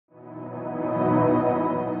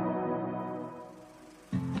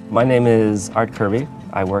My name is Kirby.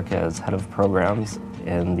 I work as head of programs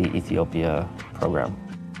in the Ethiopia program.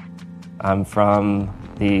 I'm from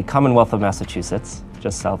the Commonwealth of Massachusetts,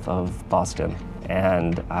 just south of Boston,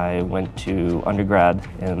 and I went to undergrad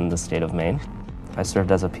in the state of Maine. I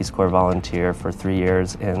served as a Peace Corps volunteer for 3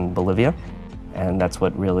 years in Bolivia, and that's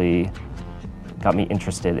what really got me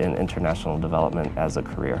interested in international development as a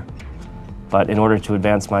career. But in order to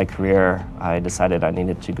advance my career, I decided I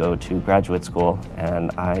needed to go to graduate school,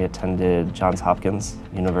 and I attended Johns Hopkins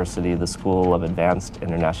University, the School of Advanced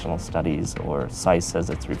International Studies, or SAIS as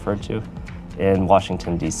it's referred to, in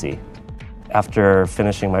Washington, D.C. After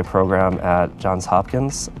finishing my program at Johns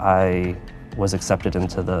Hopkins, I was accepted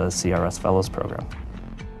into the CRS Fellows Program.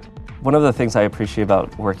 One of the things I appreciate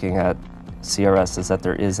about working at CRS is that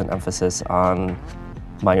there is an emphasis on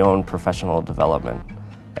my own professional development.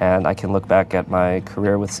 And I can look back at my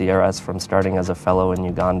career with CRS from starting as a fellow in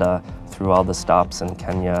Uganda through all the stops in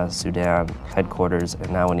Kenya, Sudan, headquarters, and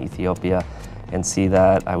now in Ethiopia, and see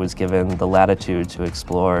that I was given the latitude to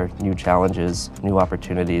explore new challenges, new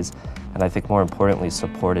opportunities, and I think more importantly,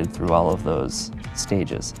 supported through all of those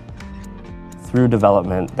stages. Through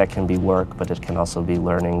development, that can be work, but it can also be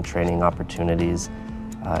learning, training opportunities.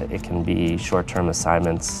 It can be short-term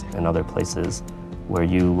assignments in other places where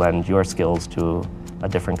you lend your skills to a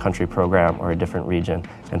different country program or a different region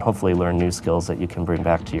and hopefully learn new skills that you can bring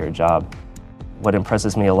back to your job. What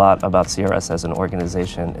impresses me a lot about CRS as an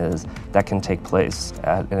organization is that can take place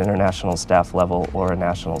at an international staff level or a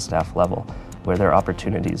national staff level where there are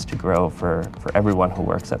opportunities to grow for everyone who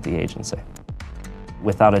works at the agency.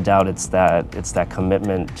 Without a doubt, it's that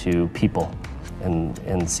commitment to people in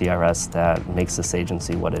CRS that makes this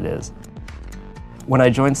agency what it is. When I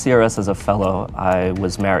joined CRS as a fellow, I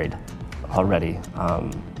was married already.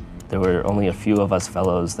 There were only a few of us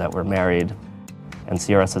fellows that were married, and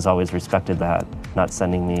CRS has always respected that, not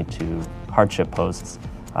sending me to hardship posts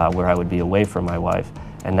where I would be away from my wife.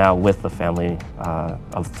 And now with the family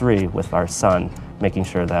of 3, with our son, making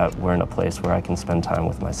sure that we're in a place where I can spend time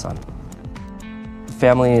with my son.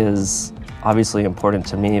 Family is obviously important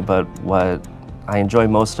to me, but what I enjoy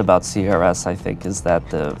most about CRS, I think, is that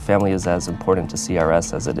the family is as important to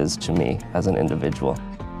CRS as it is to me as an individual.